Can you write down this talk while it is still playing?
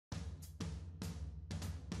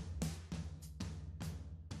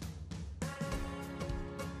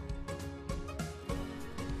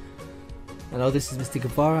Hello, this is Mr.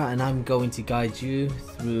 Guevara and I'm going to guide you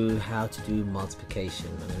through how to do multiplication.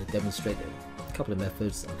 I'm going to demonstrate a couple of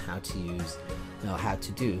methods on how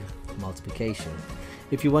to do multiplication.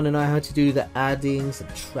 If you want to know how to do the adding,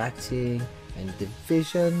 subtracting and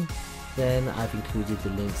division, then I've included the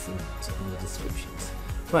links in the descriptions.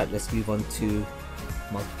 Right, let's move on to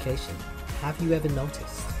multiplication. Have you ever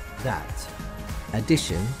noticed that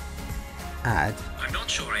addition, add... I'm not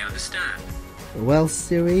sure I understand. Well,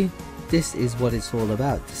 Siri, this is what it's all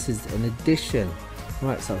about. This is an addition.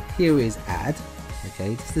 Right, so here is add.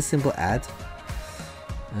 Okay, just the simple add.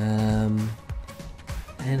 And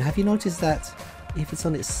have you noticed that if it's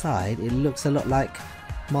on its side, it looks a lot like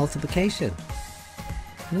multiplication?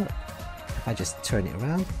 Look, if I just turn it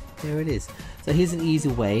around, there it is. So here's an easy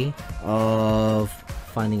way of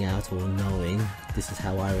finding out or knowing, this is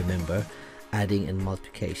how I remember adding and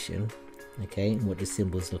multiplication. Okay, and what the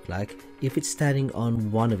symbols look like. If it's standing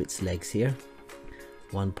on one of its legs here,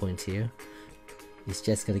 one point here, it's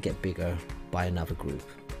just going to get bigger by another group.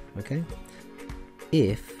 Okay,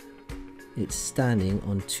 if it's standing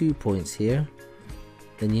on 2 points here,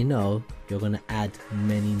 then you know you're going to add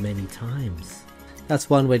many times. That's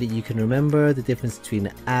one way that you can remember the difference between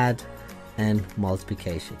add and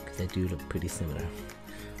multiplication, because they do look pretty similar.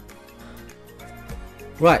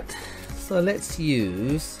 Right, so let's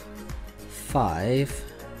use 5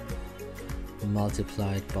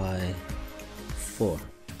 multiplied by 4.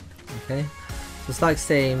 Okay, so it's like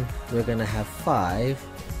saying we're going to have 5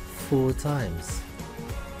 4 times.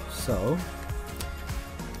 So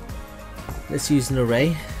let's use an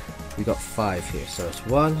array. We got 5 here, so it's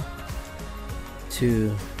 1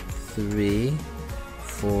 2 3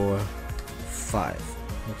 4 5.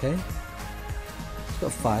 Okay, it's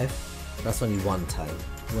got 5. That's only one time.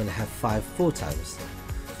 We're going to have 5 4 times.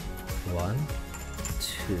 1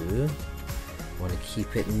 2, want to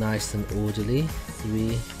keep it nice and orderly.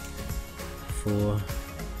 3 4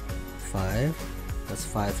 5. That's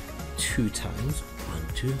 5 2 times. 1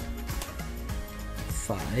 2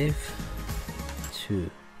 5 2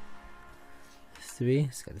 3.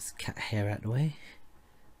 Let's get this cat hair out of the way.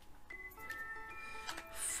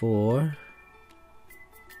 4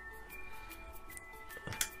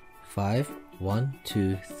 5 1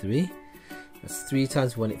 2 3. That's 3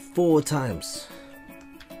 times. We want it 4 times.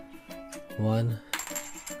 1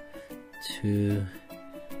 2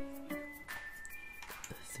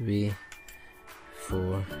 3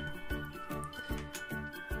 4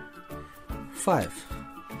 5.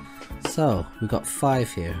 So we got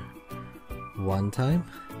 5 here. 1 time,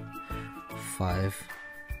 5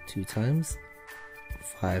 2 times,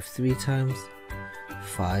 5 3 times,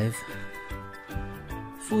 5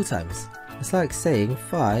 4 times. It's like saying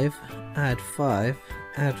 5 add 5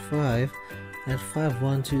 add 5 add 5.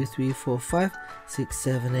 1 2 3 4 5 6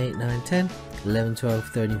 7 8 9 10 11 12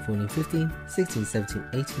 13 14 15 16 17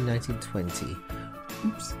 18 19 20.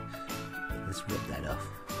 Oops, let's rip that off.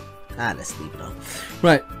 Let's leave it on.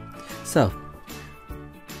 Right, so,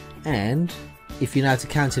 and if you know how to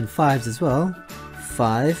count in 5s as well,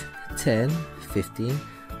 5 10 15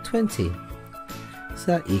 20, so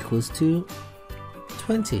that equals to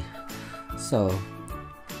 20. So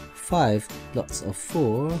 5 lots of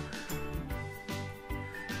 4,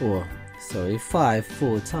 or sorry, 5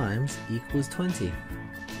 4 times equals 20.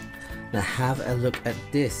 Now have a look at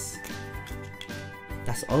this.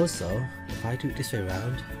 That's also, if I do it this way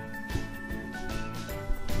around,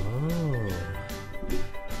 oh,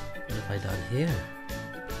 what have I done here?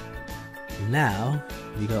 Now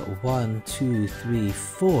we got 1 2 3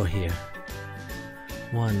 4 here.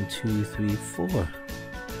 1 2 3 4.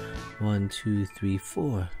 1 2 3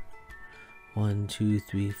 4. 1 2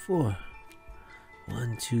 3 4.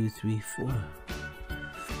 1 2 3 4.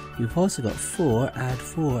 You've also got 4 add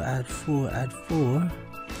 4 add 4 add 4. Well,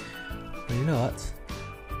 you know what?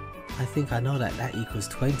 I think I know that that equals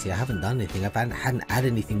 20. I haven't done anything. I hadn't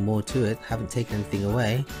added anything more to it. Haven't taken anything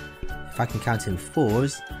away. If I can count in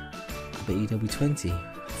 4s, I bet you there'll be 20.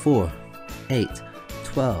 4, 8,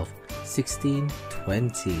 12, 16,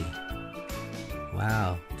 20.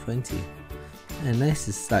 Wow, 20. And this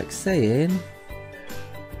is like saying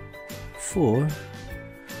 4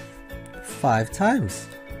 5 times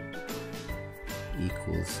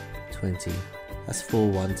equals 20. That's 4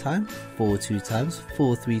 1 time, 4 2 times,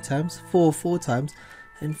 4 3 times, 4 4 times,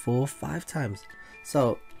 and 4 5 times.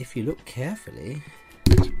 So if you look carefully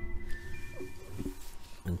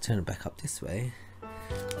and turn it back up this way,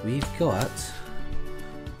 we've got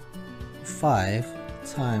 5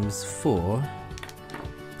 times 4,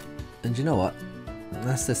 and you know what?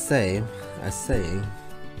 That's the same as saying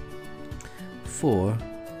 4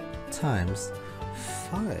 times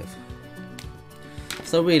 5.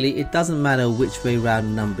 So really, it doesn't matter which way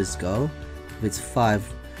round numbers go. If it's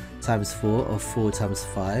 5 times 4 or 4 times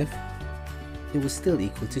 5, it will still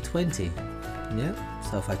equal to 20. Yeah,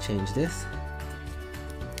 so if I change this,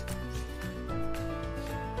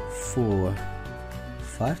 4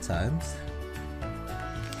 5 times,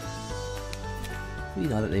 we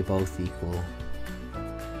know that they both equal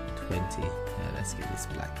 20. Yeah, let's get this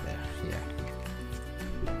black there.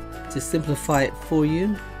 Yeah. To simplify it for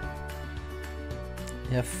you,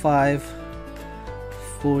 you have 5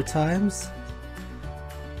 4 times.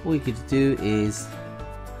 All you could do is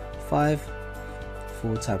 5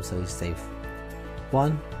 4 times, so you say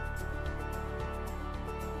 1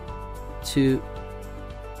 2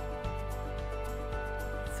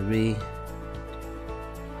 3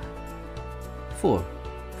 4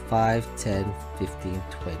 5 10 15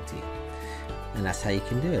 20, and that's how you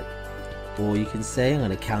can do it. Or you can say, I'm going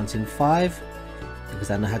to count in 5 because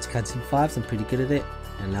I know how to count in 5s, I'm pretty good at it,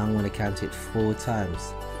 and now I'm going to count it 4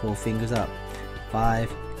 times, 4 fingers up,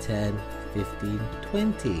 5 10 15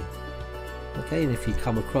 20. Okay, and if you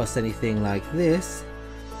come across anything like this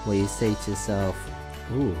where you say to yourself,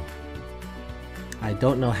 ooh, I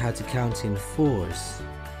don't know how to count in 4s,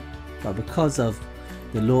 but because of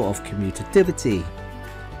the law of commutativity,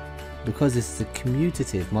 because it's a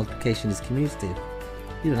commutative, multiplication is commutative,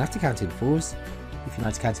 you don't have to count in 4s. If you know how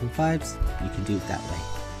to count in 5s, you can do it that way.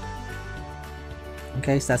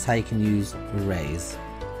 Okay, so that's how you can use arrays,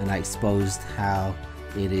 and I exposed how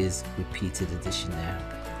it is repeated addition there.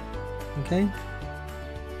 Okay,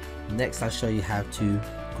 next I'll show you how to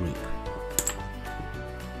group.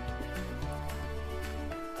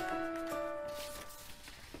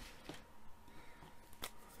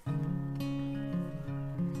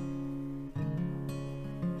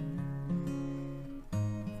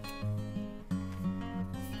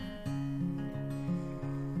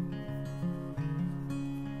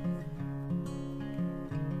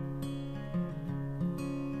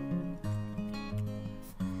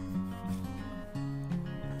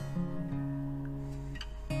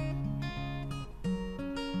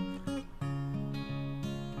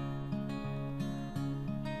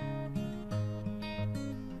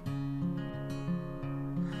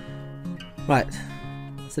 Right,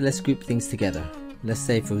 so let's group things together. Let's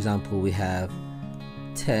say, for example, we have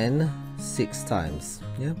 10 6 times.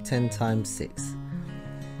 Yeah, 10 times 6.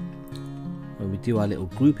 When we do our little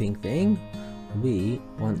grouping thing, we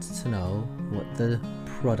want to know what the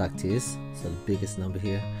product is. So the biggest number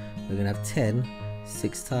here, we're going to have 10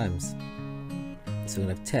 6 times. So we're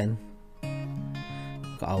going to have 10.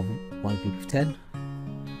 We've got our one group of 10,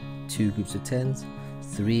 2 groups of 10s,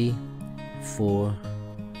 3 4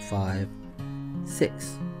 5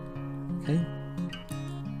 6. Okay,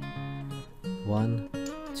 1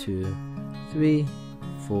 2 3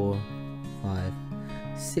 4 5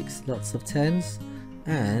 6, lots of 10s,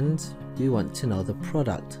 and we want to know the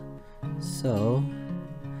product. So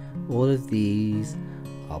all of these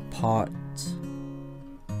are part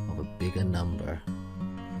of a bigger number,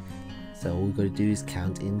 so all we've got to do is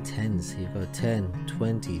count in 10s. You've got 10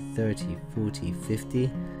 20 30 40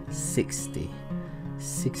 50 60.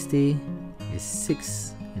 60 is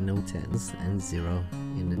 6 in the 10s and 0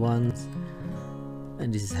 in the 1s,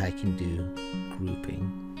 and this is how you can do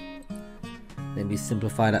grouping. Let me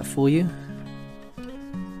simplify that for you.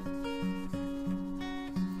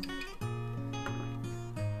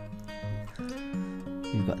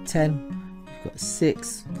 You've got 10, you've got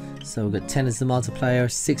 6, so we've got 10 as the multiplier,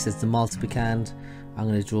 6 as the multiplicand. I'm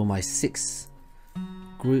going to draw my 6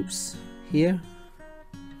 groups here,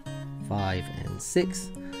 5 and 6,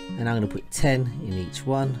 and I'm going to put 10 in each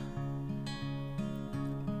one.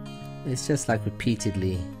 It's just like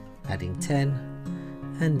repeatedly adding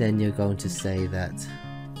 10, and then you're going to say that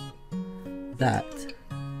that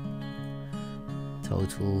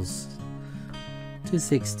totals to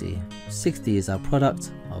 60. 60 is our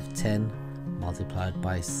product of 10 multiplied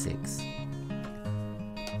by 6.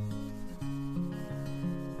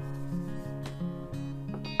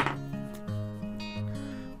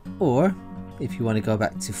 Or if you want to go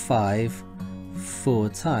back to 5 4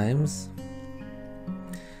 times,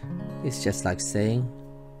 it's just like saying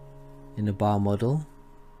in the bar model.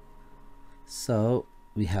 So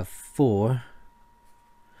we have 4,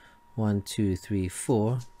 1 2 3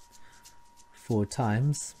 4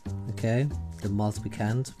 times, okay, the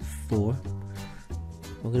multiplicand 4.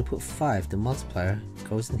 We're going to put 5, the multiplier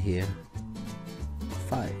goes in here,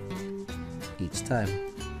 5 each time.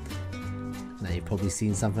 Now you've probably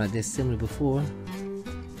seen something like this similar before.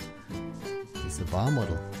 It's a bar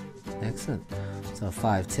model. Excellent. So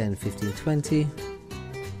 5 10 15 20,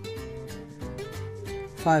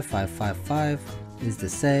 5 5 5 5, is the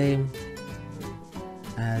same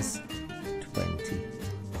as 20.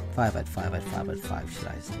 5 add 5 add 5 add 5, should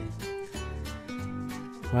I say.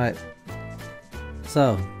 Right,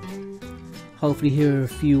 so hopefully here are a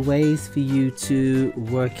few ways for you to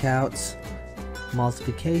work out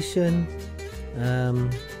multiplication.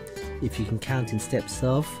 If you can count in steps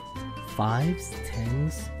of 5s,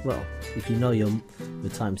 10s, well, if you know your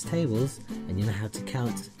times tables and you know how to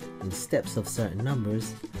count in steps of certain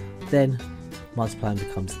numbers, then multiplying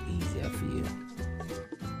becomes easier for you.